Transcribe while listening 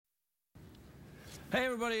Hey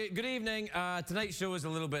everybody, good evening. Tonight's show is a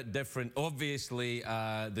little bit different. Obviously,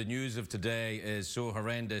 the news of today is so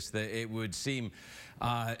horrendous that it would seem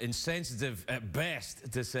insensitive at best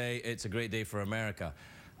to say it's a great day for America.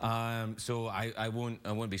 So I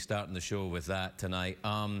won't be starting the show with that tonight.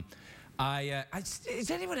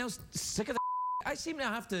 Is anyone else sick of that? I seem to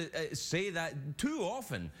have to say that too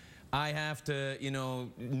often. I have to, you know,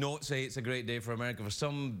 not say it's a great day for America for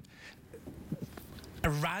some a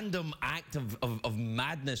random act of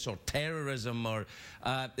madness or terrorism or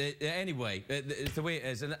anyway, it's the way it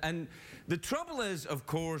is. And the trouble is, of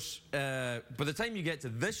course, by the time you get to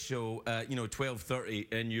this show, you know,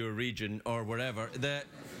 12:30 in your region or wherever,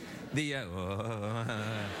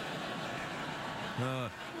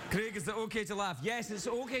 Craig, is it okay to laugh? Yes, it's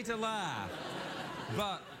okay to laugh.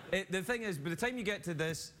 But the thing is, by the time you get to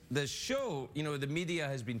this show, you know, the media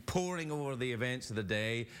has been poring over the events of the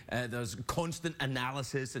day. There's constant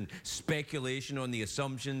analysis and speculation on the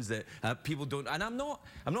assumptions that people don't. And I'm not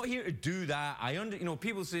here to do that. You know,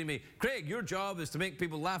 people say to me, Craig, your job is to make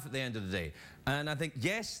people laugh at the end of the day. And I think,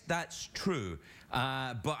 yes, that's true.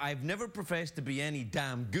 But I've never professed to be any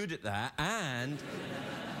damn good at that.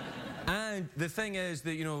 And the thing is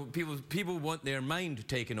that, you know, people want their mind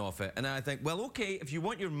taken off it. And I think, well, okay, if you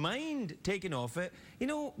want your mind taken off it, you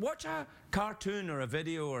know, watch a cartoon or a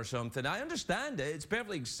video or something. I understand it. It's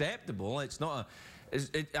perfectly acceptable. It's not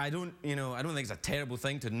I don't think it's a terrible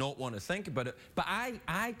thing to not want to think about it. But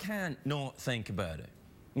I can't not think about it.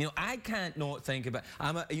 You know, I can't not think about.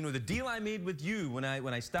 You know, the deal I made with you when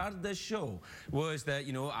I started this show was that,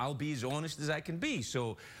 you know, I'll be as honest as I can be.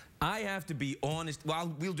 So I have to be honest.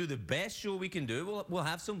 Well, we'll do the best show we can do. We'll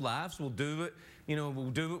have some laughs. We'll do it. You know,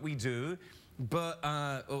 we'll do what we do, but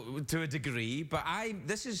to a degree. But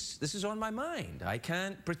this is on my mind. I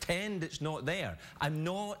can't pretend it's not there. I'm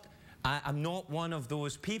not one of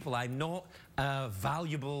those people. I'm not a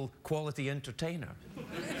valuable quality entertainer.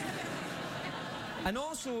 And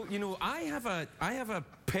also, you know, I have a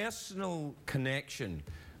personal connection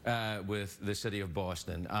with the city of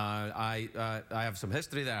Boston. I have some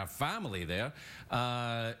history there, I have family there.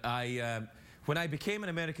 When I became an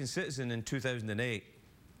American citizen in 2008,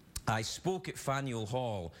 I spoke at Faneuil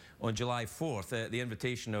Hall on July 4th at the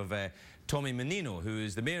invitation of Tommy Menino, who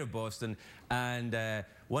is the mayor of Boston and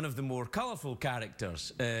one of the more colourful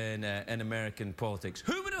characters in American politics.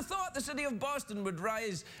 Who would have thought the city of Boston would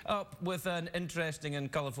rise up with an interesting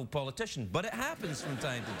and colourful politician? But it happens from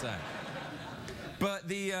time to time. But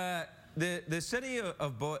the city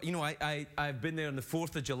of Boston, you know, I've been there on the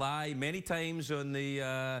 4th of July many times on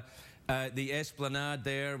the Esplanade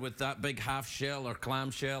there with that big half shell or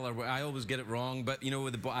clam shell, or I always get it wrong, but you know,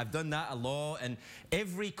 I've done that a lot, and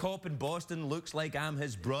every cop in Boston looks like I'm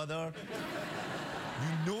his brother. You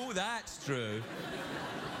know that's true.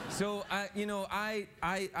 So, you know,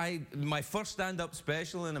 my first stand-up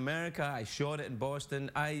special in America, I shot it in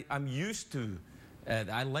Boston. I'm used to.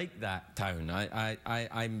 I like that town.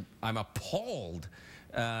 I'm appalled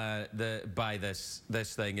by this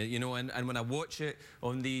thing, you know. And when I watch it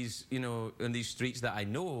on these, you know, on these streets that I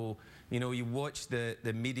know, you know, you watch the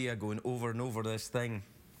media going over and over this thing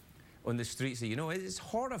on the streets. You know, it's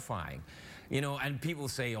horrifying, you know. And people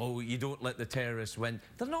say, oh, you don't let the terrorists win.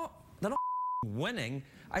 They're not winning.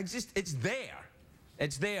 It's there.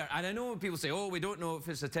 It's there. And I know when people say, oh, we don't know if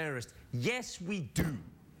it's a terrorist. Yes, we do.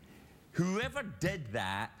 Whoever did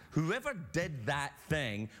that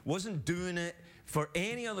thing wasn't doing it for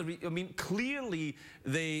any other reason. I mean, clearly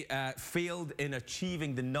they failed in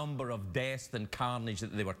achieving the number of deaths and carnage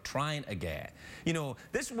that they were trying to get. You know,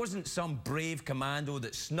 this wasn't some brave commando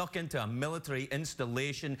that snuck into a military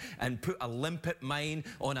installation and put a limpet mine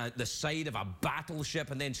on the side of a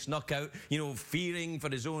battleship and then snuck out, you know, fearing for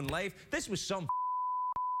his own life. This was some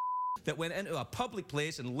that went into a public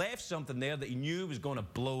place and left something there that he knew was going to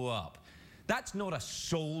blow up. That's not a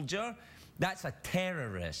soldier. That's a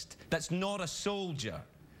terrorist. That's not a soldier.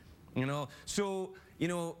 You know. So, you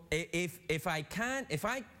know, if I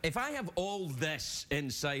have all this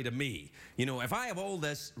inside of me, you know, if I have all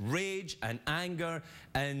this rage and anger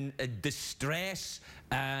and distress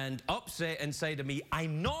and upset inside of me,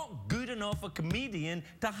 I'm not good enough a comedian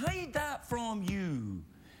to hide that from you.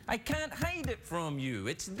 I can't hide it from you.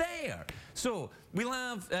 It's there. So we'll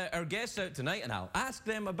have our guests out tonight, and I'll ask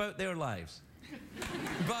them about their lives.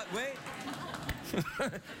 But wait.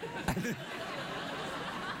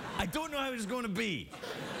 I don't know how it's going to be.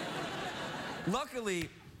 Luckily,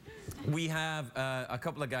 we have a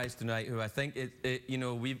couple of guys tonight who I think, you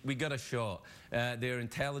know, we got a shot. They're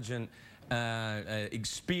intelligent,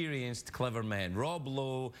 experienced, clever men. Rob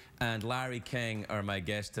Lowe and Larry King are my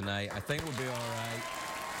guests tonight. I think we'll be all right.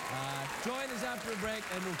 Join us after after a break,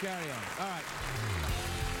 and we'll carry on. All right.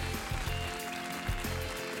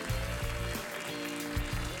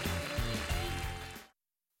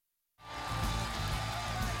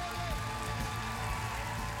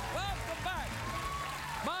 Welcome back.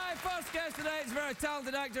 My first guest tonight is a very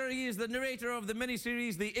talented actor. He is the narrator of the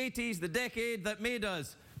miniseries The 80s, the decade that made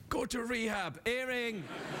us go to rehab, airing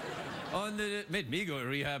on the... Made me go to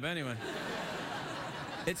rehab anyway.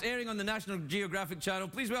 It's airing on the National Geographic Channel.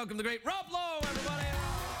 Please welcome the great Rob Lowe, everybody.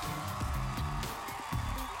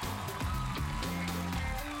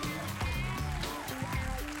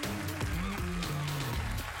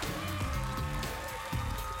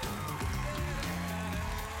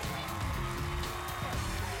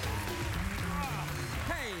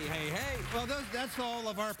 Well, that's all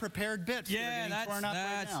of our prepared bits. Yeah, that's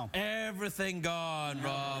right now. Everything gone,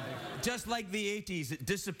 Rob. Just like the 80s, it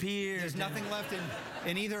disappeared. There's nothing left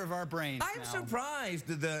in either of our brains. I'm surprised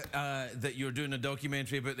that you're doing a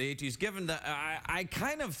documentary about the 80s, given that I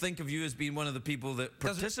kind of think of you as being one of the people that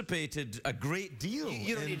participated a great deal.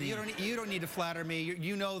 You don't need to flatter me.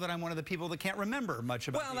 You know that I'm one of the people that can't remember much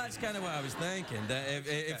about. Well, that's kind of what I was thinking. That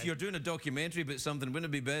if you're doing a documentary about something,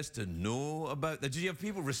 wouldn't it be best to know about that? Did you have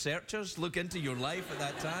people, researchers, look into your life at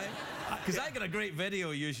that time? Because I got a great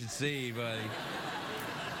video you should see, buddy.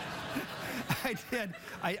 I did.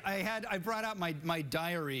 I brought out my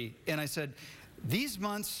diary and I said, these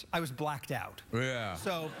months I was blacked out. Yeah.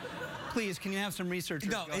 So, please, can you have some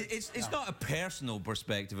researchers? No, it's not a personal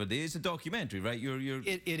perspective. It's a documentary, right?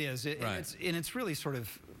 It is. Right. It's really sort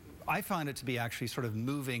of. I find it to be actually sort of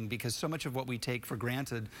moving because so much of what we take for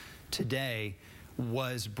granted today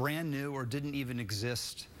was brand new or didn't even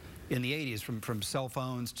exist in the 80s, from cell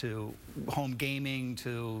phones to home gaming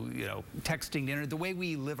to texting, the internet. The way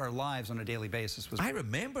we live our lives on a daily basis was. I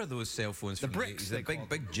remember those cell phones from the bricks, the 80s, the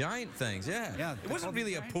big giant things. Yeah. Yeah. It wasn't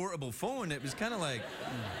really a portable phone. It was kind of like.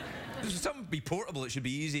 If something be portable, it should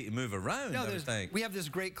be easy to move around. No, we have this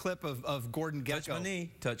great clip of Gordon Gekko. Touch my knee.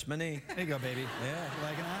 Touch my knee. There you go, baby. Yeah. You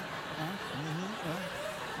liking that? Huh?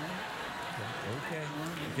 Okay.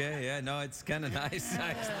 Okay. Yeah. No, it's kind of nice.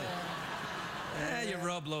 Actually. You're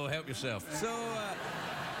Rob Lowe. Help yourself. So,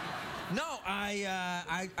 no,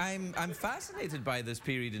 I'm fascinated by this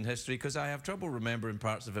period in history because I have trouble remembering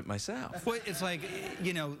parts of it myself. Well, it's like,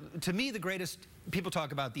 to me, the greatest. People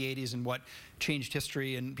talk about the 80s and what changed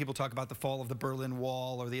history, and people talk about the fall of the Berlin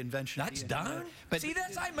Wall or the invention. That's done. But see,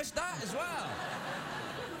 I missed that as well.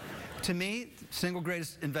 To me, single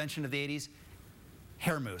greatest invention of the 80s,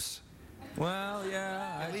 hair mousse. Well,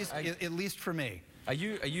 yeah. At least for me. Are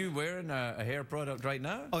you wearing a hair product right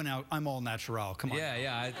now? Oh, no, I'm all natural. Come on. Yeah,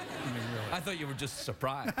 yeah. I mean, really. I thought you were just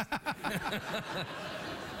surprised.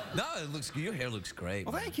 No, it looks good. Your hair looks great.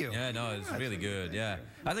 Well, thank you. Yeah, no, it's really good. Yeah,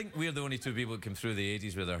 I think we're the only two people that came through the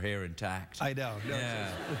 80s with our hair intact. I know. No, yeah.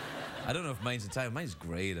 I don't know if mine's intact. Mine's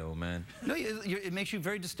grey though, man. No, it makes you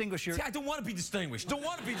very distinguished. See, I don't want to be distinguished. Don't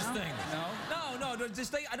want to be distinguished. No.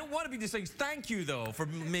 I don't want to be distinguished. Thank you though for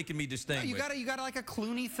making me distinguished. No, you got like a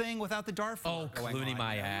Clooney thing without the Darfur. Oh, Clooney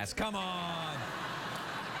my ass. Come on.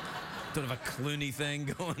 Don't have a Clooney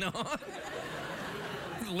thing going on.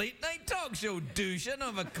 Late night talk show douche. I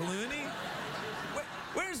don't have a Clooney.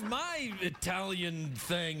 Where's my Italian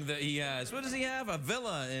thing that he has? What does he have? A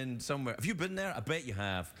villa in somewhere. Have you been there? I bet you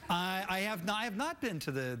have. I have not been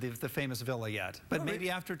to the famous villa yet. But maybe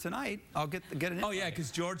after tonight, I'll get an. Oh yeah,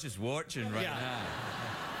 because George is watching right now.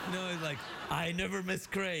 No, he's like, I never miss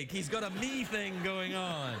Craig. He's got a me thing going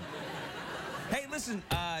on. Hey, listen,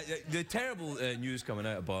 the terrible news coming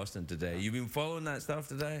out of Boston today. You've been following that stuff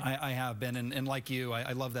today? I have been, and like you,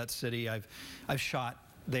 I love that city. I've shot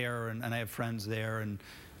there, and I have friends there, and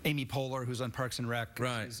Amy Poehler, who's on Parks and Rec,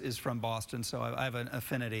 is from Boston, so I have an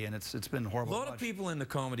affinity, and it's been horrible. A lot of people in the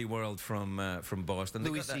comedy world from Boston.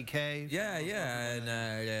 Louis C.K. Yeah,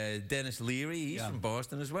 and Dennis Leary, he's from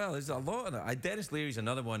Boston as well. There's a lot of that. Dennis Leary's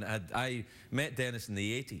another one. I met Dennis in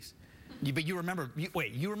the 80s. But you remember,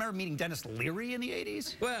 you remember meeting Dennis Leary in the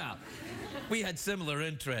 80s? Well, we had similar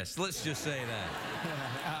interests, let's just say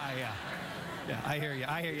that. Yeah, I hear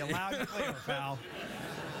you loud and clear, pal.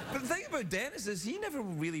 But the thing about Dennis is he never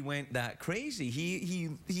really went that crazy.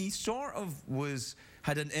 He sort of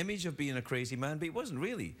had an image of being a crazy man, but he wasn't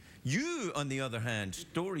really. You, on the other hand,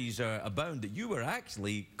 stories abound that you were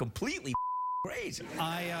actually completely crazy.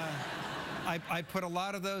 I put a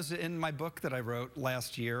lot of those in my book that I wrote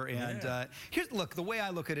last year, and look, the way I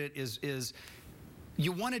look at it is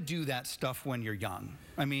you want to do that stuff when you're young.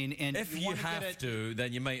 I mean, and if you have to,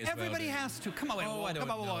 then you might as well. Everybody has to. Come on, wait, I don't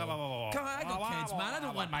know. Come on, I got kids, man. I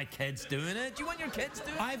don't want my kids doing it. Do you want your kids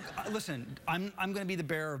doing it? Listen, I'm going to be the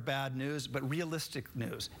bearer of bad news, but realistic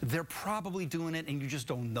news. They're probably doing it, and you just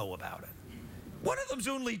don't know about it. One of them's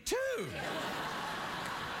only 2.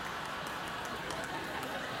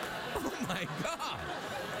 Oh my God.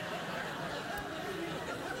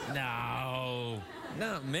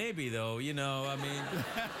 No, maybe though. You know, I mean,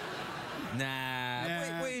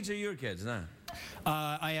 nah. What age are your kids now?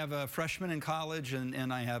 I have a freshman in college,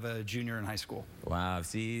 and I have a junior in high school. Wow.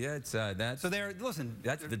 See, that's so listen.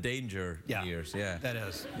 That's the danger years. Yeah. That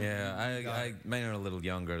is. Yeah. Mine are a little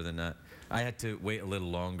younger than that. I had to wait a little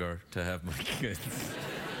longer to have my kids.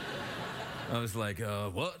 I was like,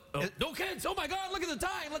 what? Oh, no kids? Oh my God! Look at the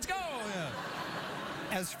time. Let's go. Yeah.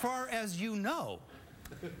 As far as you know.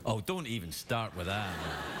 Oh, don't even start with that.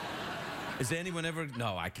 Has anyone ever?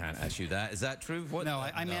 No, I can't ask you that. Is that true? What? No,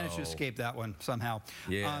 I managed to escape that one somehow.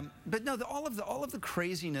 Yeah. But no, all of the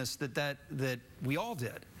craziness that we all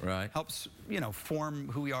did helps form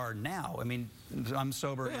who we are now. I mean, I'm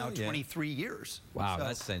sober now 23 years. Wow, so,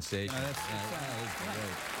 that's sensational. That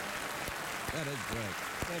is great.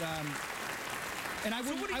 But and I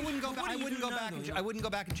wouldn't go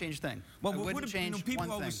back and change a thing. Well,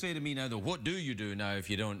 people always say to me now, though, what do you do now if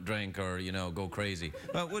you don't drink or go crazy?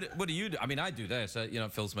 Well, what do you do? I mean, I do this.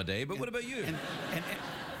 It fills my day. But what about you?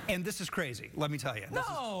 And this is crazy. Let me tell you.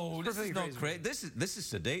 This is not crazy. This is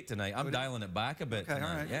sedate tonight. I'm dialing it back a bit. Okay,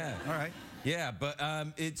 all right. Yeah. All right. Yeah, but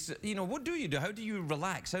it's what do you do? How do you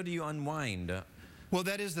relax? How do you unwind? Well,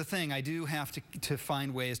 that is the thing. I do have to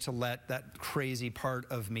find ways to let that crazy part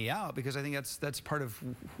of me out, because I think that's part of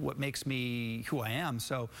what makes me who I am.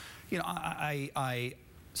 So, I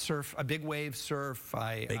surf, a big wave surf.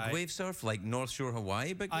 Big wave surf, like North Shore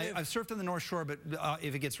Hawaii big wave? I've surfed on the North Shore, but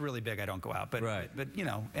if it gets really big, I don't go out. But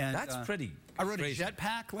and that's pretty. I rode a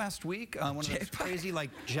jetpack last week. One of those crazy,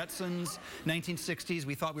 like Jetsons, 1960s.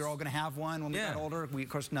 We thought we were all going to have one when we got older. Of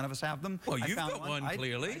course, none of us have them. Well, you've got one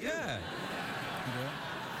clearly. Yeah.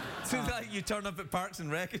 Seems like you turn up at Parks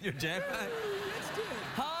and Rec in your jetpack.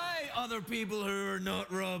 Hi, other people who are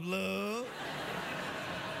not Rob Lowe.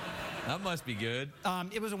 That must be good.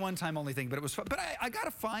 It was a one-time only thing, but it was fun. But I got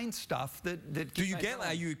to find stuff that do you get?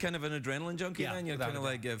 Are you kind of an adrenaline junkie? Yeah, then? You're kind of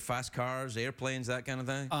like fast cars, airplanes, that kind of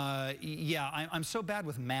thing. Yeah, I'm so bad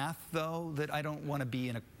with math though that I don't want to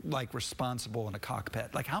be responsible in a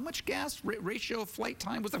cockpit. Like, how much gas ratio of flight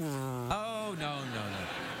time was the? Oh no.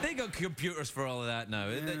 They got computers for all of that now.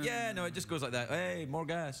 Yeah, no, it just goes like that. Hey, more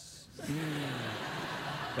gas.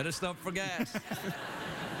 Better stop for gas.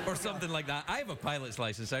 Or something like that. I have a pilot's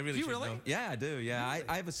license. I really should know. Yeah, I do. Yeah,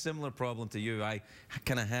 I have a similar problem to you. I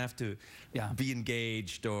kind of have to be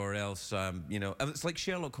engaged, or else, it's like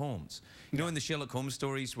Sherlock Holmes. You know, in the Sherlock Holmes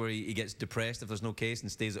stories where he gets depressed if there's no case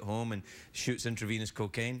and stays at home and shoots intravenous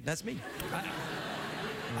cocaine. That's me.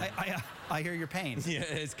 I hear your pain. Yeah,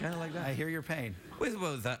 it's kind of like that. I hear your pain.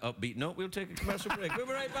 With that upbeat note, we'll take a commercial break. We'll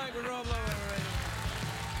be right back with Rob Lowe.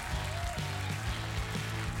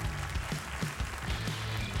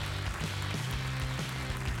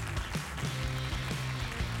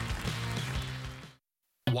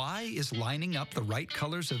 Why is lining up the right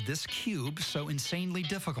colors of this cube so insanely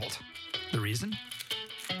difficult? The reason?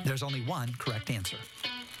 There's only one correct answer,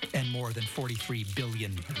 and more than 43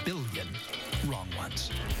 billion wrong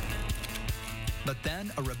ones. But then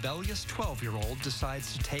a rebellious 12-year-old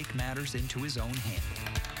decides to take matters into his own hand.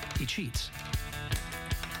 He cheats.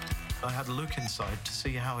 I had a look inside to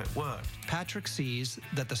see how it worked. Patrick sees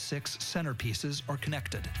that the 6 centerpieces are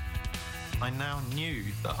connected. I now knew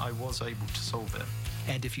that I was able to solve it.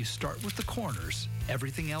 And if you start with the corners,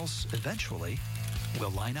 everything else eventually will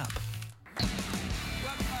line up.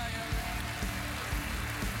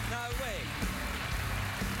 Now wait.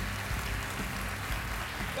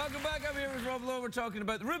 Welcome back. I'm here with Rob Lowe. We're talking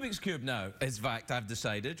about the Rubik's Cube now. In fact, I've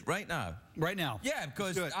decided right now. Right now? Yeah,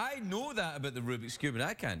 because I know that about the Rubik's Cube and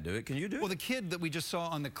I can't do it. Can you do it? Well, the kid that we just saw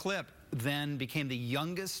on the clip then became the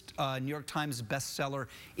youngest New York Times bestseller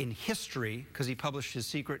in history, because he published his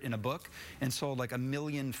secret in a book and sold like 1.5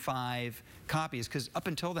 million copies, because up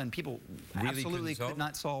until then people absolutely could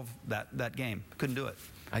not solve that game. Couldn't do it.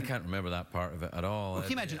 I can't remember that part of it at all. Well,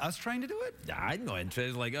 can you imagine us trying to do it? Yeah, I'm not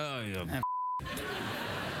interested. Like,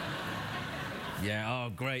 yeah, oh,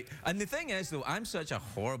 great. And the thing is, though, I'm such a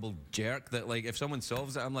horrible jerk that, like, if someone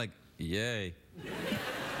solves it, I'm like, yay.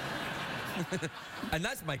 And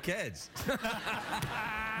that's my kids.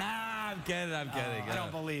 Nah, I'm kidding. I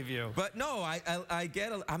don't believe you. But no,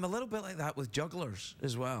 I'm a little bit like that with jugglers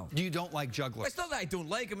as well. You don't like jugglers? It's not that I don't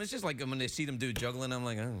like them. It's just like when I see them do juggling, I'm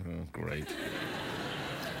like, oh, great.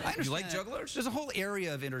 I understand. You like jugglers? There's a whole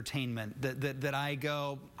area of entertainment that I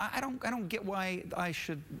go, I don't get why I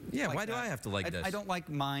should. Yeah, like why do that. I have to like this? I don't like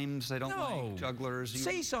mimes. I don't like jugglers.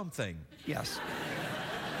 Say something. Yes.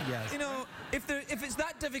 Yes. You know, if it's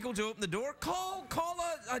that difficult to open the door, call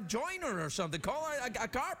a joiner or something. Call a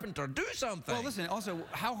carpenter. Do something. Well, listen. Also,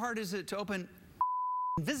 how hard is it to open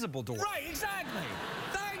invisible door? Right. Exactly.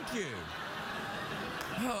 Thank you.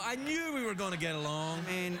 Oh, I knew we were going to get along.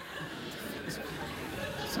 I mean,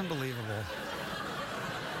 it's unbelievable.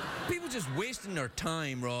 People just wasting their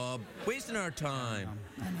time, Rob. Wasting our time.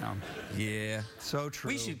 I know. Yeah. So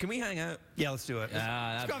true. Can we hang out? Yeah, let's do it.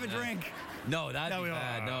 Let's go have a drink. No, that'd be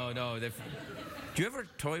bad. No. Do you ever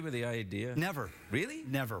toy with the idea? Never. Really?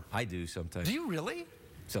 Never. I do sometimes. Do you really?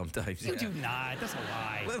 Sometimes, You do not. That's a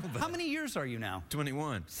lie. Little bit. How many years are you now?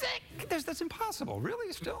 21. Sick. That's impossible.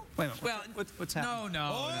 Really? Still? Wait a minute. Well, what's happening?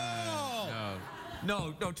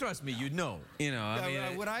 No, trust me, you'd know. You know, I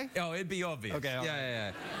mean... would I? Oh, it'd be obvious. Okay.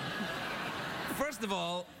 Yeah. First of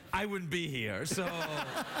all, I wouldn't be here, so...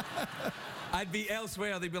 I'd be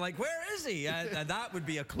elsewhere. They'd be like, where is he? And that would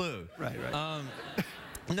be a clue. Right.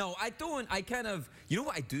 No, I don't. I kind of... You know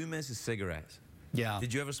what I do miss is cigarettes. Yeah.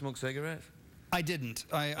 Did you ever smoke cigarettes? I didn't.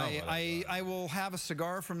 I will have a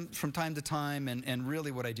cigar from time to time, and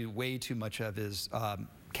really what I do way too much of is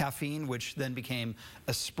caffeine, which then became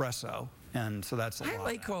espresso, and so that's a lot. I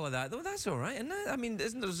like all of that, though. That's all right. And I mean,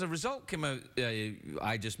 there's a result come out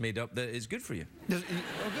I just made up that is good for you. Oh, good.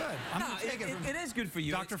 I'm gonna take it. It is good for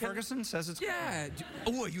you. Dr. Ferguson says it's Yeah.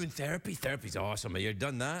 Oh, are you in therapy? Therapy's awesome. Have you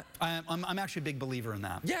done that? I'm actually a big believer in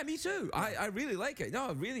that. Yeah, me too. I really like it.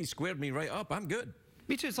 No, it really squared me right up. I'm good.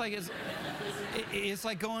 Me too. It's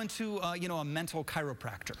like going to a mental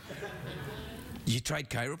chiropractor. You tried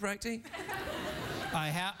chiropractic? I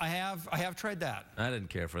have tried that. I didn't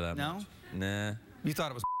care for that much. Nah. You thought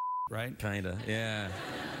it was right? Kinda, yeah.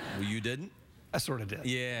 Well, you didn't? I sort of did.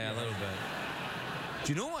 Yeah, a little bit.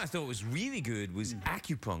 Do you know what I thought was really good was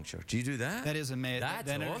acupuncture. Do you do that? That is amazing. That's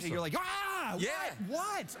awesome. You're like, ah! Yeah.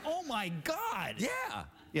 What? Oh my God! Yeah.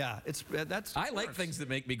 Yeah. That's. I like things that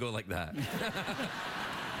make me go like that.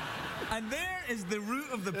 And there is the root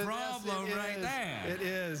of the problem right there. It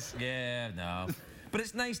is. Yeah, no. But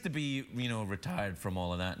it's nice to be, retired from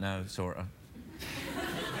all of that now, sort of.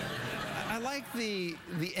 I like the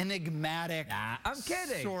enigmatic. I'm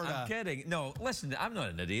kidding. Sorta. I'm kidding. No, listen, I'm not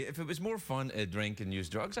an idiot. If it was more fun to drink and use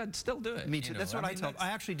drugs, I'd still do it. Me too. That's what I tell. I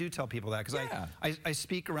actually do tell people that because I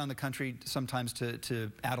speak around the country sometimes to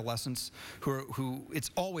adolescents who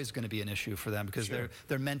it's always going to be an issue for them because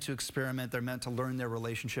they're meant to experiment. They're meant to learn their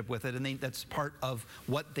relationship with it, and that's part of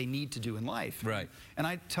what they need to do in life. Right. And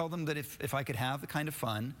I tell them that if I could have the kind of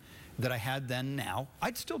fun that I had then now,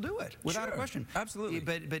 I'd still do it without a question. Absolutely.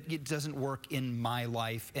 But it doesn't work in my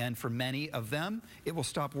life, and for many of them, it will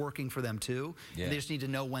stop working for them too. Yeah. They just need to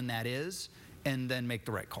know when that is and then make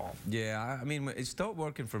the right call. Yeah, I mean, it stopped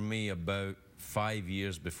working for me about 5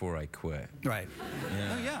 years before I quit. Right.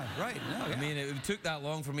 Yeah. Oh, yeah, right. No, yeah. I mean, it took that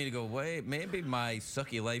long for me to go, wait, maybe my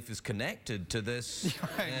sucky life is connected to this.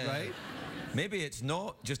 Right. Maybe it's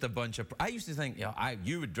not just a bunch of... I used to think,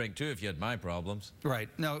 you would drink too if you had my problems. Right.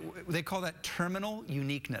 No, they call that terminal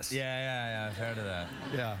uniqueness. Yeah, I've heard of that.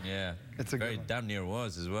 Yeah. Yeah. It's a very good one. damn near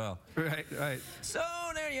was as well. Right. So,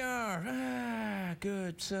 there you are.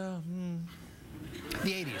 Good, so...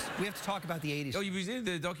 The 80s. We have to talk about the 80s. Oh, you was in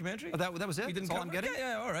the documentary? Oh, that was it? You didn't That's all I'm getting?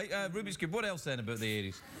 Yeah, all right. Rubik's Cube. What else then about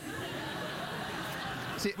the 80s?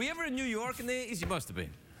 Were you ever in New York in the 80s? You must have been.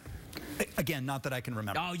 Again, not that I can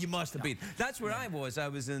remember. Oh, you must have been. That's where I was. I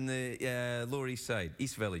was in the Lower East Side,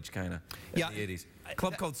 East Village, kind of, in the 80s.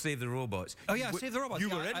 Club called Save the Robots. Oh, yeah, Save the Robots. You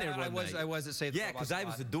were in there one night. I was at Save the Robots. Yeah, because I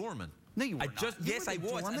was the doorman. No, you were not. Yes, I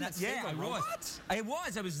was. I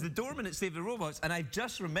was. I was the doorman at Save the Robots, and I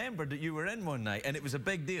just remembered that you were in one night, and it was a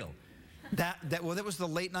big deal. That was the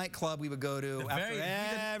late night club we would go to after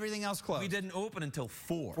everything else closed. We didn't open until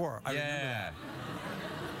 4. 4. I remember that.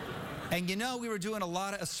 And we were doing a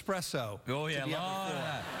lot of espresso. Oh, yeah, a lot of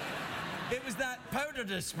that. It was that powdered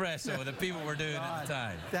espresso that people were doing at the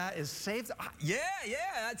time. That is saved. Yeah,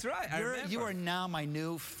 that's right. You are now my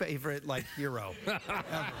new favorite, hero.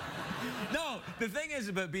 No, the thing is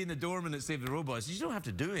about being the doorman at Save the Robots, you don't have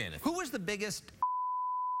to do anything. Who was the biggest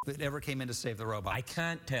that ever came in to Save the Robots? I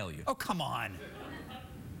can't tell you. Oh, come on.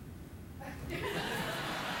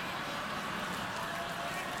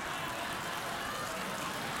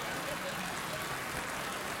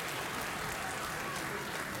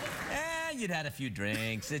 you'd had a few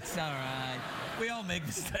drinks. It's all right. We all make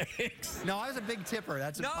mistakes. No, I was a big tipper.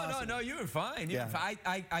 That's impossible. No, you were fine. You Yeah. were fine.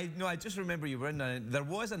 I just remember you were in there. There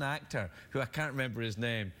was an actor who I can't remember his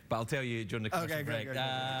name, but I'll tell you during the commercial Okay, break. good.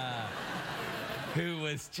 Who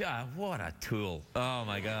was just, what a tool. Oh,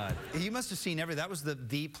 my God. You must have seen that was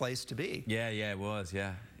the place to be. Yeah, it was,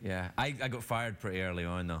 yeah. I got fired pretty early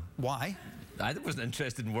on, though. Why? I wasn't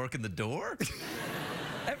interested in working the door.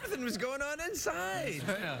 Everything was going on inside.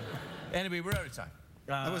 Yeah. Anyway, we're out of time.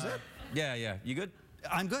 That was it? Yeah. You good?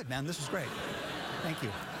 I'm good, man. This was great. Thank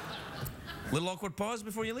you. Little awkward pause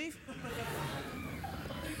before you leave?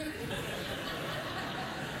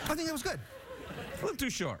 I think that was good. A little too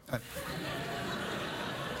short. Bravo,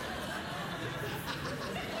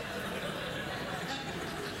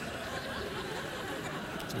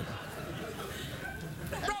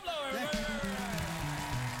 everybody!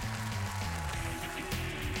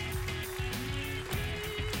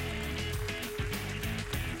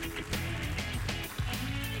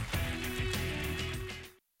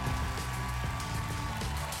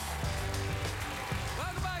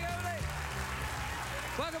 Welcome back, everybody!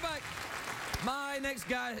 Welcome back. My next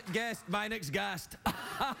guest.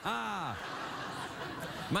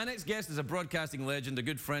 My next guest is a broadcasting legend, a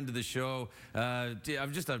good friend of the show.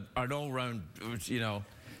 I'm just an all-round,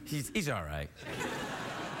 he's all right.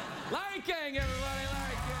 Larry King, everybody,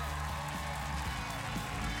 Larry King.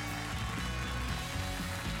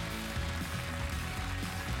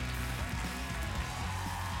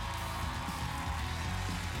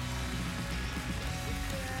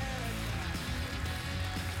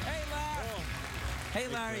 Hey,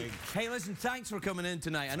 Larry. Hey, listen, thanks for coming in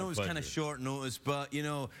tonight. I know it was kind of short notice, but,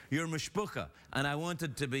 you're mishpucha, and I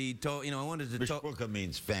wanted to be talk. I wanted to talk. Mishpucha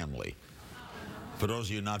means family. For those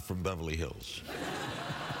of you not from Beverly Hills.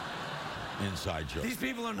 Inside joke. These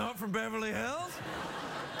people are not from Beverly Hills?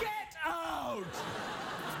 Get out!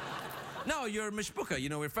 No, you're mishpucha,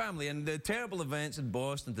 we're family. And the terrible events in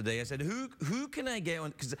Boston today, I said, who can I get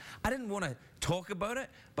on? Because I didn't want to talk about it,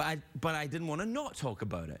 but I didn't want to not talk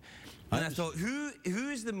about it. And I thought, who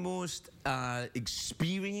is the most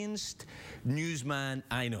experienced newsman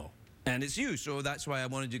I know? And it's you, so that's why I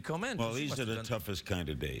wanted you to come in. Well, these are the toughest kind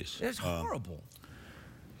of days. It's horrible.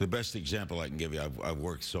 The best example I can give you, I've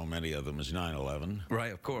worked so many of them, is 9/11.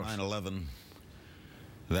 Right, of course. 9/11,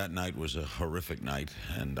 that night was a horrific night,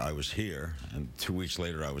 and I was here, and 2 weeks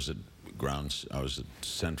later I was at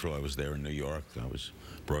Central, I was there in New York, I was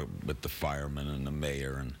with the firemen and the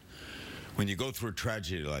mayor, and when you go through a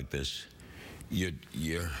tragedy like this, you're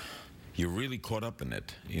really caught up in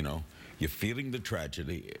it, You're feeling the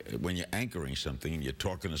tragedy when you're anchoring something and you're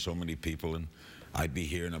talking to so many people, and I'd be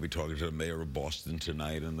here and I'd be talking to the mayor of Boston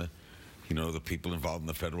tonight and the people involved in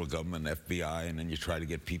the federal government, FBI, and then you try to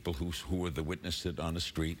get people who are the witnesses on the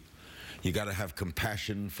street. You got to have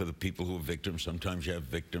compassion for the people who are victims. Sometimes you have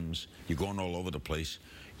victims. You're going all over the place.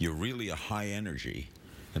 You're really a high energy.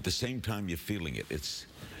 At the same time, you're feeling it.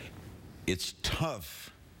 It's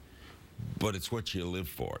tough, but it's what you live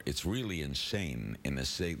for. It's really insane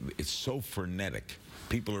it's so frenetic.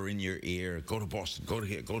 People are in your ear. Go to Boston. Go to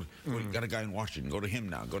here. You got a guy in Washington. Go to him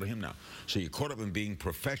now. Go to him now. So you're caught up in being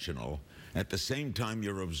professional. At the same time,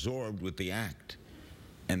 you're absorbed with the act.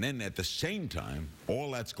 And then at the same time,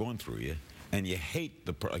 all that's going through you, and you hate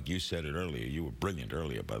like you said it earlier. You were brilliant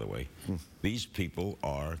earlier, by the way. These people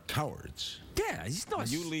are cowards. Yeah, he's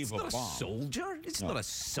not. You leave a bomb. soldier. It's not a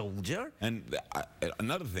soldier. And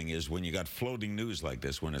another thing is, when you got floating news like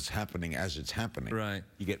this, when it's happening as it's happening, right,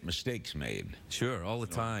 you get mistakes made. Sure, all the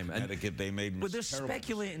time. Connecticut, they made but they're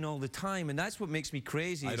speculating all the time, and that's what makes me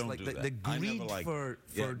crazy. I don't like do the that. greed for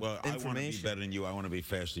well, information. I want to be better than you. I want to be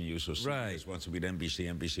faster than you. So CBS wants to beat NBC.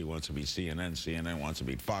 NBC wants to beat CNN. CNN wants to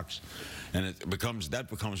beat Fox, and that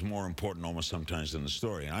becomes more important almost sometimes than the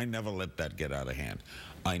story. And I never let that get out of hand.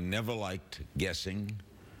 I never liked guessing.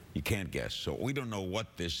 You can't guess. So we don't know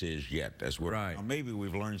what this is yet. Now, maybe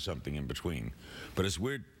we've learned something in between. But as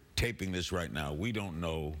we're taping this right now, we don't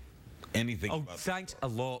know anything about thanks a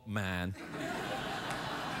lot, man.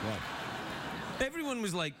 What? Everyone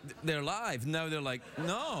was like, they're live. Now they're like,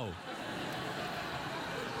 no.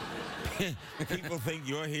 People think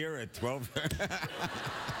you're here at 12.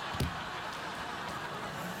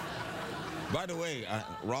 By the way,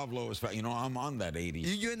 Rob Lowe is, I'm on that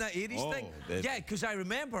 80s. You in that 80s thing? Yeah, because I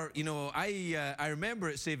remember, I remember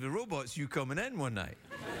at Save the Robots, you coming in one night.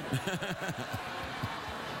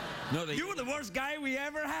 No, you were the worst guy we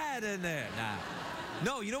ever had in there. Nah.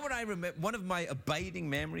 No, you know what I remember? One of my abiding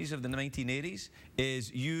memories of the 1980s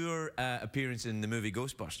is your appearance in the movie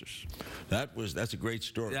Ghostbusters. That's a great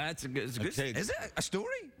story. That's a good. Is it a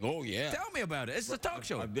story? Oh, yeah. Tell me about it. It's a talk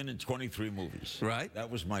show. I've been in 23 movies. Right. That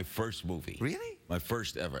was my first movie. Really? My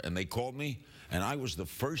first ever. And they called me, and I was the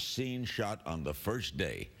first scene shot on the first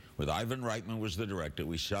day. With Ivan Reitman was the director.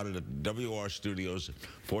 We shot it at WR Studios,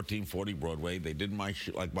 1440 Broadway. They did my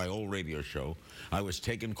like my old radio show. I was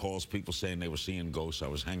taking calls, people saying they were seeing ghosts. I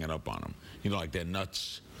was hanging up on them. You know, like they're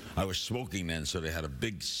nuts. I was smoking then, so they had a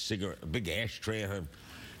big cigarette, a big ashtray.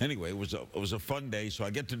 Anyway, it was a fun day. So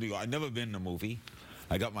I get to do. I've never been in a movie.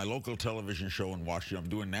 I got my local television show in Washington. I'm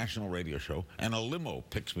doing a national radio show, and a limo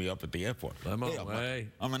picks me up at the airport. Limo, hey,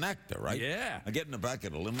 I'm an actor, right? Yeah. I get in the back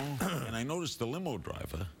of the limo, and I notice the limo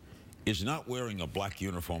driver is not wearing a black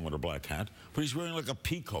uniform with a black hat, but he's wearing like a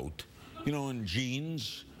pea coat, you know, and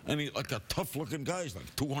jeans, and he's like a tough-looking guy. He's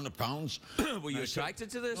like 200 pounds. Were you attracted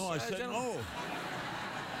to this? No, I said gentleman? no.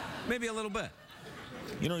 Maybe a little bit.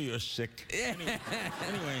 You know, you're sick. Yeah.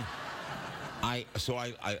 Anyway, I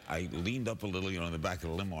leaned up a little, you know, in the back of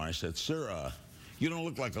the limo, and I said, "Sir, you don't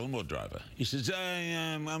look like a limo driver." He says,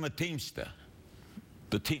 I'm a Teamster.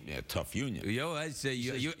 The team, yeah, tough union. Yo, I say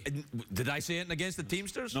did I say anything against the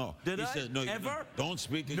Teamsters? No. Did he I? Said, no, Ever? Don't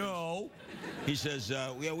speak against. No. He says,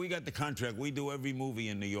 yeah, we got the contract. We do every movie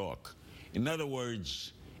in New York. In other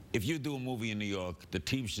words, if you do a movie in New York, the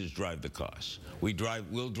Teamsters drive the cars. We'll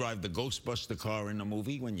drive the Ghostbuster car in the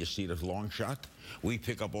movie when you see the long shot. We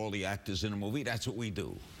pick up all the actors in the movie. That's what we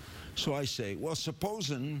do. So I say, well,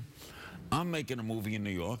 supposing I'm making a movie in New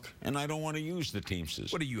York, and I don't want to use the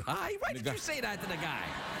Teamsters. What are you, high? Why did you say that to the guy?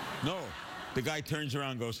 No. The guy turns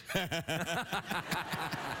around and goes,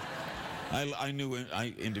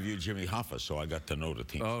 I interviewed Jimmy Hoffa, so I got to know the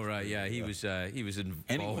Teamsters. Oh, right, yeah, he was involved.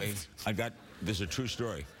 Anyway, this is a true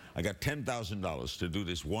story. I got $10,000 to do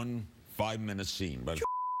this one 5-minute scene. But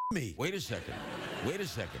me. Wait a second.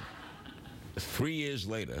 3 years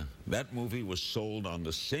later, that movie was sold on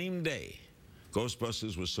the same day.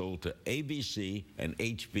 Ghostbusters was sold to ABC and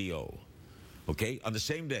HBO. Okay, on the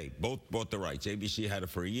same day, both bought the rights. ABC had it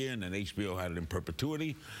for a year, and then HBO had it in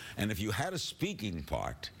perpetuity. And if you had a speaking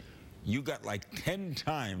part, you got like 10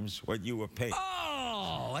 times what you were paid.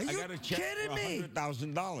 Oh, are you got a check kidding for me?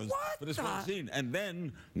 $100,000 for this one scene. And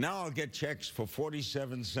then, now I'll get checks for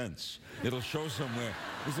 47 cents. It'll show somewhere.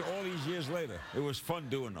 This is all these years later. It was fun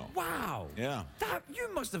doing them. Wow. Yeah.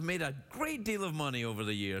 You must have made a great deal of money over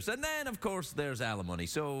the years. And then, of course, there's alimony.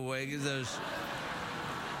 So there's...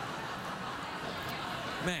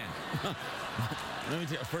 Man. Let me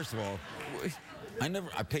tell you, first of all,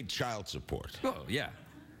 I paid child support. Oh, yeah.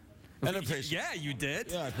 And I paid, yeah, you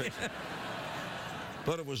did. Yeah, I paid.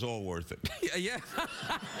 But it was all worth it. Yeah.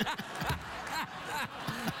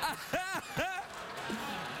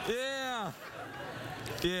 Yeah.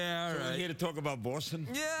 Yeah, all So right. we're here to talk about Boston?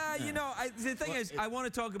 Yeah, you know, the thing is, I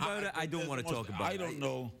want to talk about it. I don't want to talk about it. I don't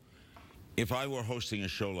know if I were hosting a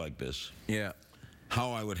show like this. Yeah.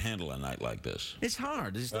 How I would handle a night like this. It's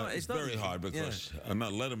hard. It's not. It's very hard because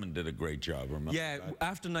Letterman did a great job. Remember? Yeah.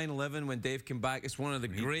 After 9/11, when Dave came back, it's one of the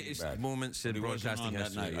greatest moments in broadcasting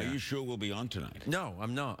history. Are you sure we'll be on tonight? No,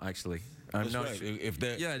 I'm not actually. I'm not. Right. If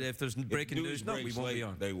there's breaking news, no, we won't be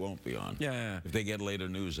on. They won't be on. Yeah. If they get later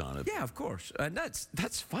news on it. Yeah, of course, and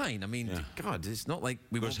that's fine. I mean, God, it's not like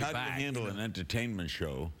we won't be back. How do you handle an entertainment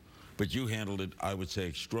show? But you handled it, I would say,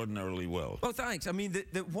 extraordinarily well. Oh, thanks. I mean,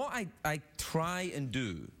 what I try and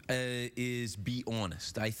do is be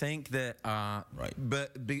honest. I think that, right.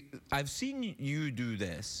 But I've seen you do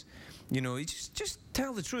this. You know, you just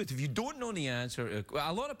tell the truth. If you don't know the answer,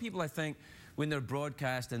 a lot of people, I think, when they're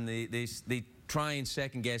broadcasting, they try and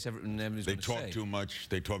second guess everything everyone's going to say. They talk too much.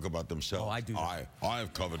 They talk about themselves. Oh, I do. I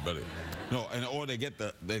have covered better. No, or they get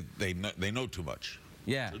they know too much.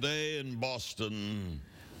 Yeah. Today in Boston.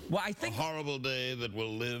 Well, I think a horrible day that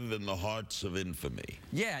will live in the hearts of infamy.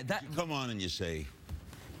 Yeah, that. You come on and you say,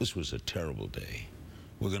 this was a terrible day.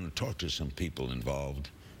 We're going to talk to some people involved,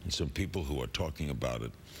 and some people who are talking about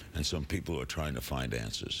it, and some people who are trying to find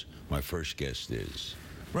answers. My first guest is.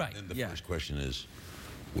 Right. And the first question is,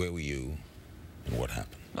 where were you, and what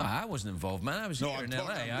happened? Oh, I wasn't involved, man. I was here in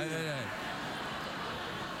L.A.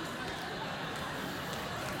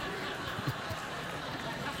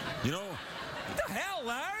 You know. What the hell,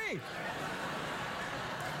 Larry?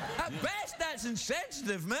 At best, that's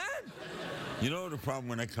insensitive, man. You know the problem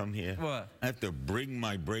when I come here? What? I have to bring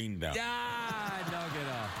my brain down. Ah, knock it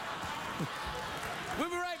off. We'll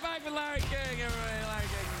be right back with Larry King, everybody. Larry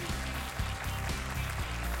King.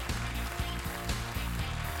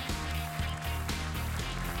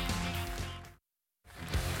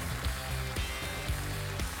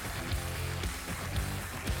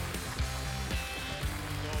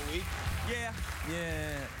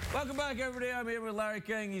 Welcome back, everybody. I'm here with Larry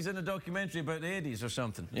King. He's in a documentary about the 80s or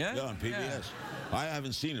something. Yeah? Yeah, on PBS. Yeah. I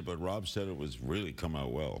haven't seen it, but Rob said it was really come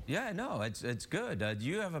out well. Yeah, no, it's good. Do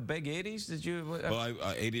you have a big 80s? Did you? Well,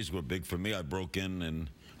 80s were big for me. I broke in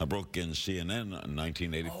CNN in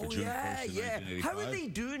 1980 for June 1st, yeah. 1985. How are they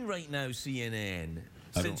doing right now, CNN?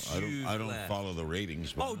 I don't follow the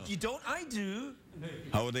ratings. But oh, you don't? I do.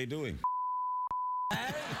 How are they doing?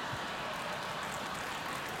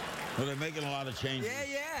 Well, they're making a lot of changes.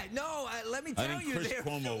 Yeah. No, let me tell you, Chris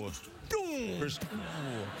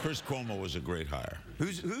Cuomo was a great hire.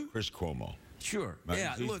 Who? Chris Cuomo. Sure. Man,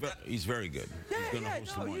 yeah. He's very good. He's going to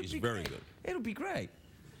host tomorrow. He's very good. It'll be great.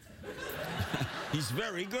 He's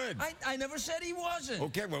very good. I never said he wasn't.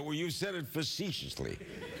 Okay, well, you said it facetiously.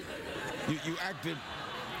 You acted.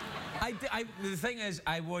 The thing is,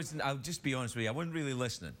 I wasn't. I'll just be honest with you. I wasn't really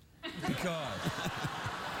listening because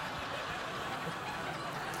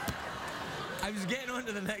I was getting on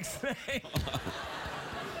to the next thing.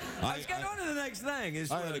 I was getting on to the next thing.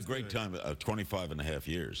 I had a great time. 25 and a half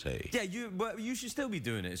years. Hey. Yeah, but you should still be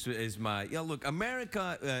doing it. Is my look?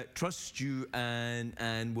 America trusts you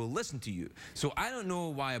and will listen to you. So I don't know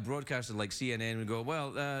why a broadcaster like CNN would go,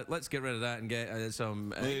 well, let's get rid of that and get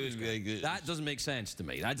some. That doesn't make sense to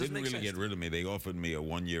me. That doesn't make sense. They didn't really get rid of me. They offered me a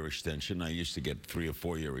 1-year extension. I used to get 3 or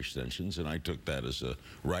 4-year extensions, and I took that as a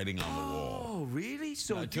writing on the wall. Oh, really?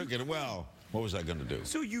 So I took it well. What was I going to do?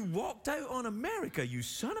 So you walked out on America, you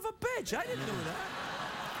son of a bitch. I didn't know that.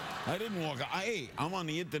 I didn't walk out. Hey, I'm on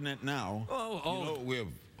the internet now. Oh. You know, we have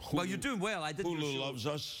Hulu. Well, you're doing well. I did. Hulu loves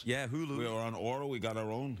us. Yeah, Hulu. We are on Aura. We got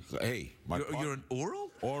our own. Hey, you're on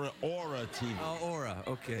Oral? Aura TV. Oh, Aura.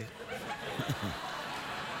 Okay.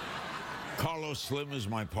 Carlos Slim is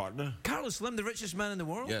my partner. Carlos Slim, the richest man in the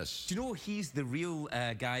world? Yes. Do you know he's the real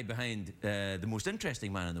guy behind the most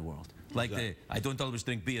interesting man in the world? Like I don't always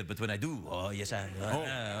drink beer, but when I do, oh, yes, yeah.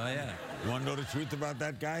 You want to know the truth about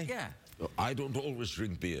that guy? Yeah. I don't always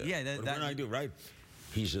drink beer. Yeah, but when I do, right?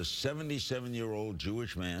 He's a 77-year-old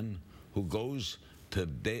Jewish man who goes to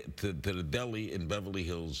the deli in Beverly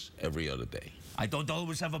Hills every other day. I don't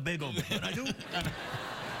always have a bagel, but I do.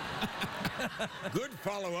 Good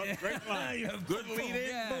follow-up, great line. Good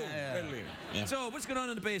lead-in, boom. Yeah. So, what's going on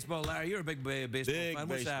in the baseball, Larry? You're a big baseball fan.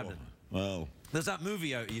 What's happening? Well, there's that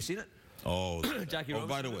movie out. You seen it? Oh, Jackie Robinson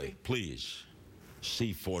by the way, please,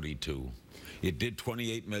 see 42. It did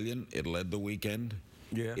 $28 million. It led the weekend.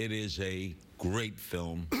 Yeah. It is a great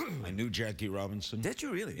film. I knew Jackie Robinson. Did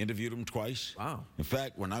you really? Interviewed him twice. Wow. In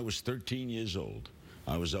fact, when I was 13 years old,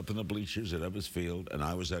 I was up in the bleachers at Evers Field, and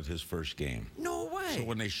I was at his first game. No way. So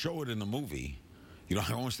when they show it in the movie, you know,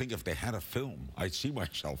 I always think if they had a film, I'd see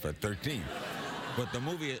myself at 13. But the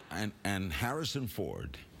movie, and Harrison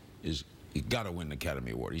Ford is... He got to win the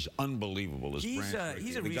Academy Award. He's unbelievable. He's a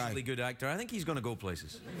reasonably good actor. I think he's going to go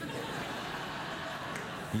places.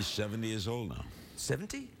 He's 70 years old now.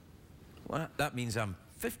 70? Well, that means I'm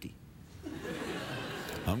 50.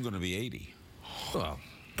 I'm going to be 80. Well,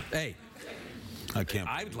 hey. I can't.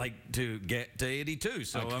 I would like to get to 82,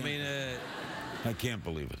 so I mean... I can't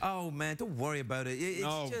believe it. Oh, man, don't worry about it. It's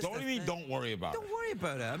just don't worry about it. Don't worry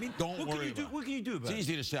about it. I mean, what can you do about it? It's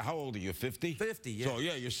easy to say. How old are you, 50? 50, yeah. So,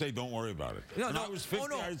 yeah, you say don't worry about it. No, when I was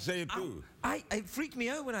 50, I'd say it too. It freaked me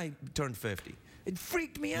out when I turned 50. It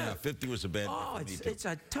freaked me out. Yeah, 50 was a bad one for me, too. It's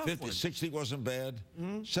a tough 50, one. 60 wasn't bad.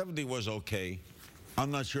 70 was okay. I'm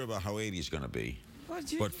not sure about how 80 is going to be.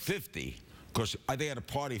 But 50, because they had a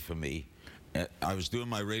party for me. I was doing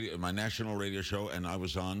my national radio show, and I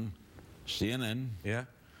was on CNN. Yeah.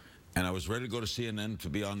 And I was ready to go to CNN to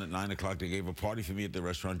be on at 9 o'clock. They gave a party for me at the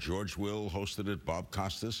restaurant. George Will hosted it, Bob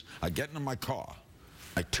Costas. I get into my car.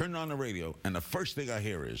 I turn on the radio, and the first thing I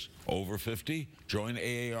hear is, over 50, join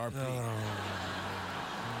AARP. Oh.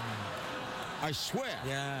 I swear.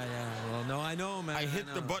 Yeah. Well, no, I know, man. I hit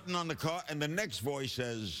the button on the car, and the next voice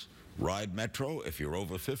says, ride Metro if you're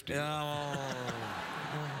over 50. Oh.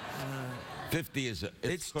 50 is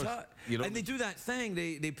it's tough. And they do that thing.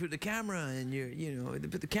 They put the camera in they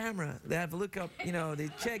put the camera. They have a look up. They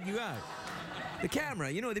check you out. The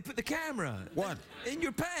camera. They put the camera. What? In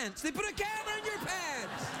your pants. They put a camera in your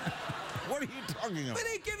pants. What are you talking about?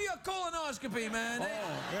 They give you a colonoscopy, man. Oh,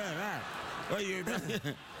 yeah, that. Well, you.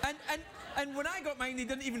 And when I got mine, they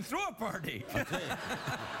didn't even throw a party.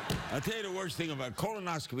 I'll tell you the worst thing about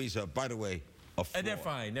colonoscopies. By the way. They're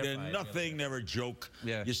fine. They're nothing. They're a joke.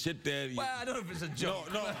 Yeah. You sit there. Well, I don't know if it's a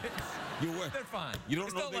joke. No. They're fine. You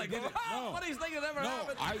don't know like, funniest thing that ever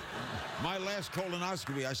happened. My last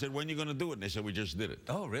colonoscopy, I said, when are you going to do it? And they said, we just did it.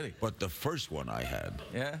 Oh, really? But the first one I had,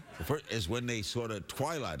 yeah, is when they sort of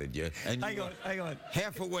twilighted you, and you hang on,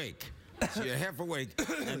 half awake. So you're half awake,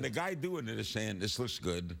 and the guy doing it is saying, this looks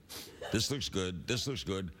good, this looks good, this looks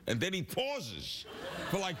good. And then he pauses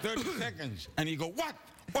for like 30 seconds, and you go, what?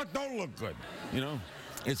 What don't look good? You know?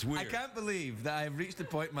 It's weird. I can't believe that I've reached a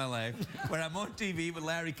point in my life where I'm on TV with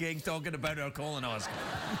Larry King talking about our colonoscopy.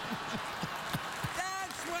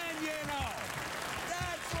 That's when you know.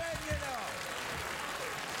 That's when you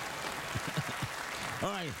know.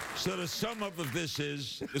 All right, so the sum up of this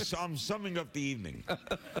is, I'm summing up the evening.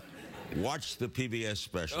 Watch the PBS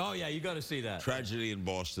special. Oh, yeah, you got to see that. Tragedy in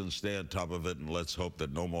Boston, stay on top of it, and let's hope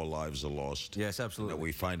that no more lives are lost. Yes, absolutely. That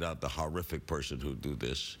we find out the horrific person who do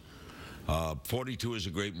this. 42 is a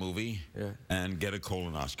great movie, and get a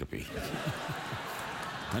colonoscopy.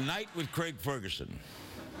 A Night with Craig Ferguson.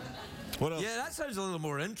 What else? Yeah, that sounds a little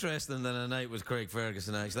more interesting than A Night with Craig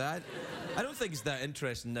Ferguson, actually. I don't think it's that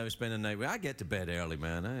interesting now spending a night with. I get to bed early,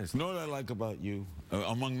 man. You know what I like about you?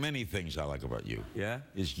 Among many things I like about you. Yeah?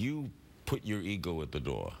 Is you put your ego at the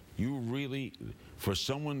door. You really, for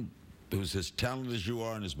someone who's as talented as you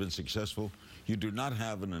are and has been successful, you do not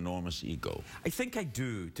have an enormous ego. I think I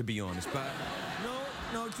do, to be honest, but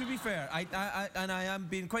no, to be fair, I am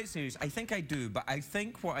being quite serious. I think I do, but I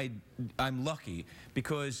think I'm lucky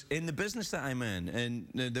because in the business that I'm in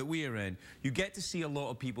and that we are in, you get to see a lot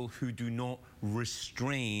of people who do not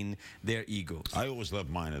restrain their egos. I always left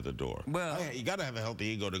mine at the door. Well, you got to have a healthy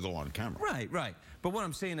ego to go on camera. Right. But what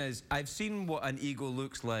I'm saying is, I've seen what an ego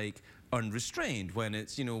looks like unrestrained when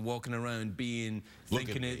it's, you know, walking around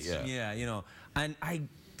thinking it's, you know, and I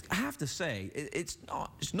have to say, it's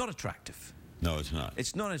not attractive. No, it's not.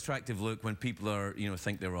 It's not an attractive look when people are, you know,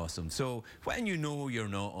 think they're awesome. So when you know you're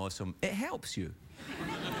not awesome, it helps you.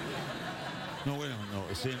 No, wait a minute. No,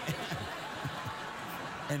 it's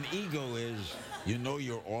an ego is, you know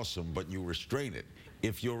you're awesome, but you restrain it.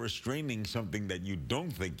 If you're restraining something that you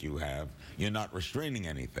don't think you have, you're not restraining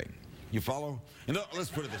anything. You follow? You know,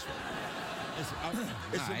 let's put it this way.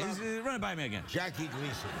 Run it by me again. Jackie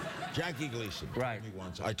Gleason. Right. Told me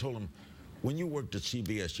once. I told him, when you worked at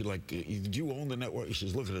CBS, you're like, did you own the network? He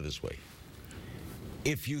says, look at it this way.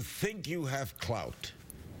 If you think you have clout,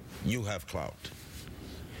 you have clout.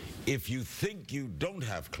 If you think you don't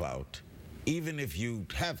have clout, even if you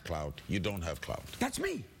have clout, you don't have clout. That's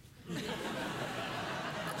me.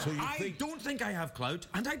 So you I don't think I have clout,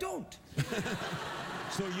 and I don't.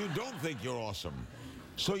 So you don't think you're awesome.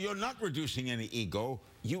 So you're not reducing any ego.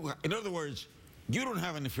 In other words, you don't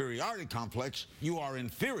have an inferiority complex. You are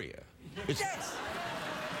inferior. Yes.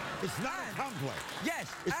 It's not a complex.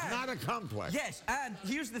 Yes. It's not a complex. Yes, and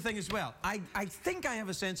here's the thing as well. I think I have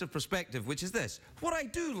a sense of perspective, which is this. What I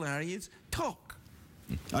do, Larry, is talk.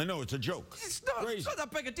 I know, it's a joke. It's not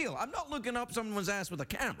that big a deal. I'm not looking up someone's ass with a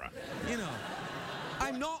camera, you know.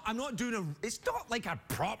 I'm not doing it's not like a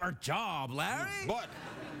proper job, Larry. But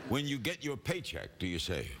when you get your paycheck, do you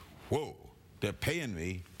say, whoa, they're paying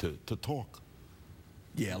me to talk?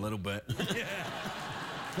 Yeah, a little bit. Yeah.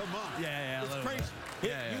 Come on. Yeah, it's crazy.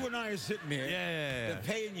 Yeah. You and I are sitting here. Yeah. They're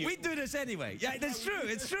paying you. We do this anyway. Yeah, that's true.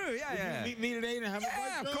 It's true. Yeah. You meet me today and have a bite?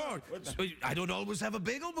 Yeah, of course. I don't always have a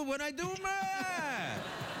bagel, but when I do, man.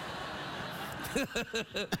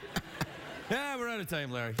 Yeah, we're out of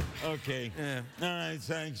time, Larry. Okay. Yeah. All right,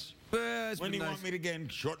 thanks. When do you want me to get in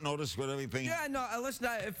short notice with everything? Yeah, no, listen,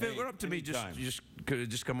 if it were up to me, just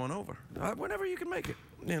come on over. Whenever you can make it.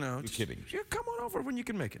 You know. You're kidding. Yeah, come on over when you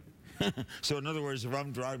can make it. So in other words, if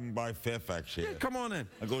I'm driving by Fairfax here, Yeah, come on in.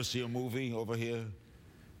 I go see a movie over here.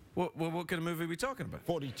 What kind of movie are we talking about?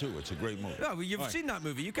 42. It's a great movie. No, well, you've seen that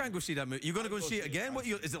movie. You can't go see that movie. You're going to go see it again?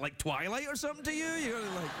 Is it like Twilight or something to you? You're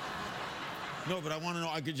like... No, but I want to know,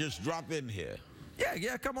 I could just drop in here.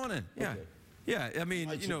 Yeah, come on in. Yeah. Okay. Yeah, I mean,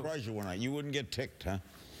 I'd surprise you one night. You wouldn't get ticked, huh?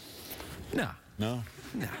 Nah. No?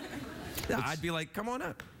 Nah, I'd be like, come on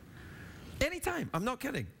up. Anytime. I'm not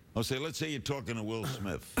kidding. I'll say, let's say you're talking to Will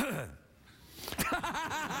Smith.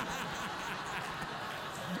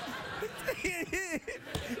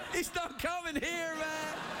 He's not coming here,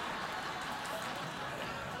 man.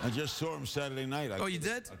 I just saw him Saturday night. You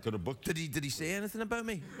did? I could have booked it. Did he say anything about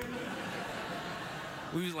me?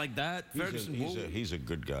 We was like that. Ferguson. He's a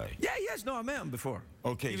good guy. Yeah, yes. No, I met him before.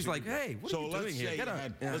 Okay. He was like, hey, what are you doing here? Get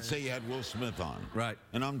out. Let's say you had Will Smith on. Right.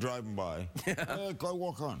 And I'm driving by. I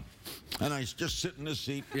walk on. And I just sit in this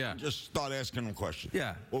seat. Yeah. And just start asking him questions.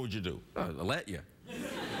 Yeah. What would you do? I'll let you.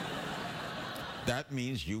 That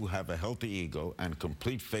means you have a healthy ego and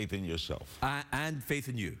complete faith in yourself. And faith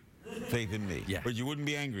in you. Faith in me. Yeah. But you wouldn't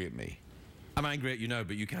be angry at me. I'm angry at you now,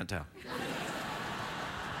 but you can't tell.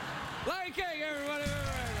 Larry King, everybody.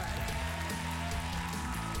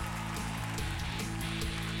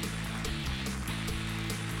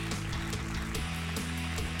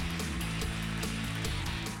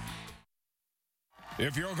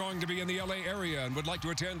 If you're going to be in the LA area and would like to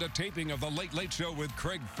attend a taping of The Late Late Show with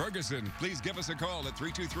Craig Ferguson, please give us a call at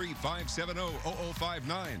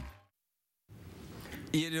 323-570-0059.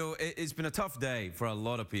 You know, it's been a tough day for a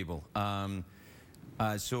lot of people.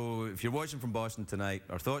 So if you're watching from Boston tonight,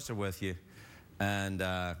 our thoughts are with you, and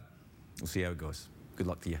we'll see how it goes. Good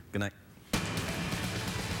luck to you. Good night.